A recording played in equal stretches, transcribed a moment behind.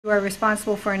You are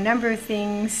responsible for a number of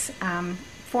things.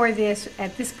 For this,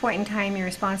 at this point in time, you're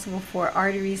responsible for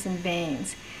arteries and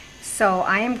veins. So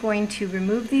I am going to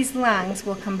remove these lungs.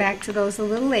 We'll come back to those a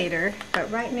little later, but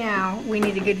right now we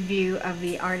need a good view of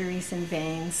the arteries and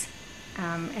veins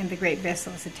and the great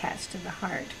vessels attached to the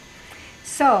heart.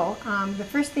 So the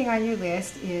first thing on your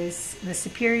list is the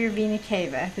superior vena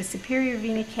cava. The superior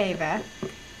vena cava,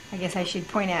 I guess I should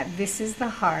point out, this is the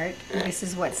heart, and this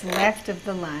is what's left of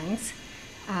the lungs.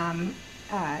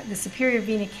 The superior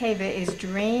vena cava is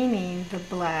draining the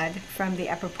blood from the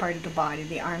upper part of the body,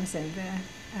 the arms and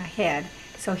the head.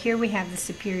 So here we have the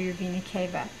superior vena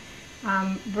cava.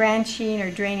 Branching or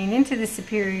draining into the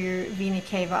superior vena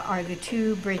cava are the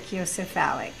two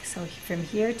brachiocephalic. So from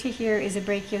here to here is a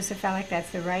brachiocephalic, that's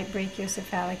the right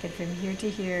brachiocephalic, and from here to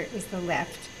here is the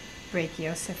left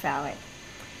brachiocephalic.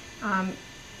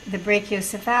 The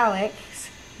brachiocephalics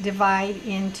divide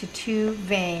into two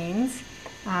veins.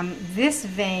 This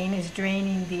vein is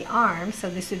draining the arm, so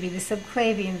this would be the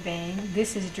subclavian vein.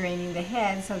 This is draining the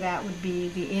head, so that would be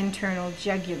the internal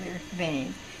jugular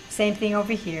vein. Same thing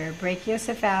over here,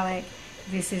 brachiocephalic.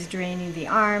 This is draining the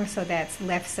arm, so that's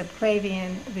left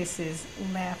subclavian. This is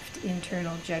left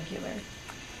internal jugular.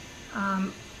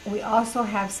 We also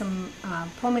have some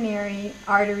pulmonary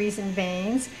arteries and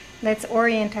veins. Let's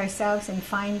orient ourselves and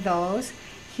find those.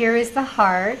 Here is the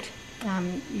heart.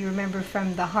 You remember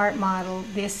from the heart model,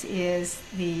 this is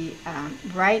the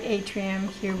right atrium.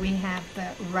 Here we have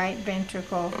the right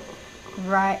ventricle,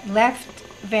 left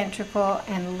ventricle,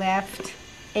 and left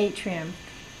atrium.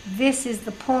 This is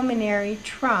the pulmonary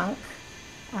trunk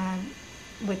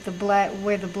with the blood,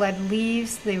 where the blood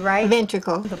leaves the right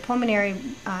ventricle. The pulmonary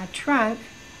trunk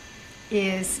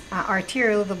is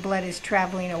arterial. The blood is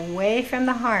traveling away from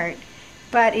the heart,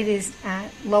 but it is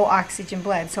low oxygen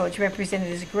blood, so it's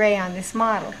represented as gray on this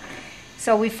model.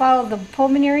 So we follow the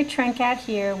pulmonary trunk out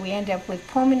here. We end up with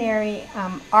pulmonary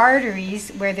arteries,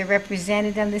 where they're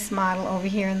represented on this model over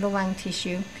here in the lung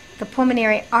tissue. The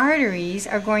pulmonary arteries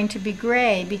are going to be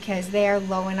gray because they are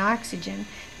low in oxygen.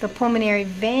 The pulmonary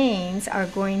veins are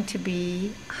going to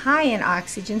be high in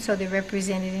oxygen, so they're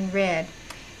represented in red.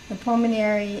 The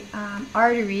pulmonary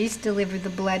arteries deliver the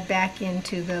blood back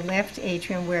into the left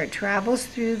atrium, where it travels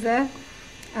through the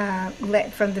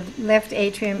from the left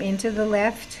atrium into the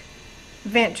left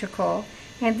ventricle,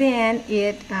 and then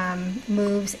it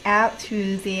moves out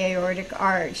through the aortic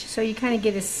arch. So you kind of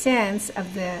get a sense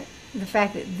of the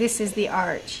fact that this is the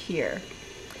arch here.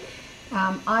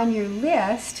 On your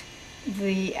list,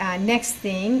 the next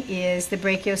thing is the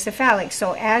brachiocephalic.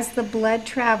 So as the blood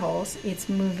travels, it's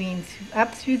moving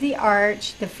up through the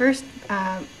arch. The first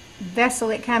vessel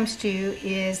it comes to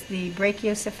is the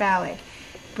brachiocephalic.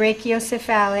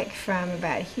 Brachiocephalic from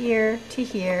about here to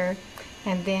here,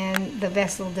 and then the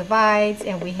vessel divides,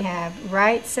 and we have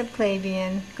right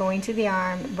subclavian going to the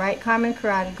arm, right common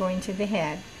carotid going to the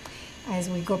head. As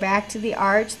we go back to the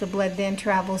arch, the blood then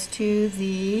travels to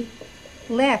the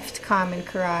left common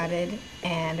carotid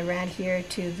and around here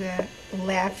to the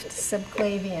left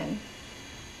subclavian.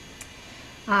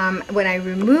 When I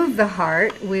remove the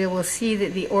heart, we will see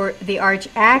that the arch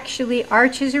actually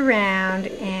arches around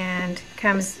and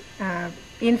comes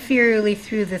inferiorly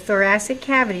through the thoracic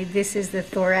cavity. This is the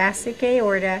thoracic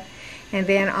aorta, and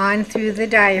then on through the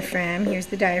diaphragm. Here's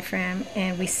the diaphragm,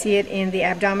 and we see it in the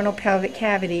abdominal pelvic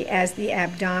cavity as the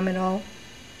abdominal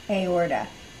aorta.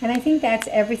 And I think that's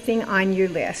everything on your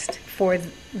list for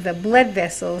the blood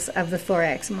vessels of the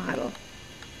thorax model.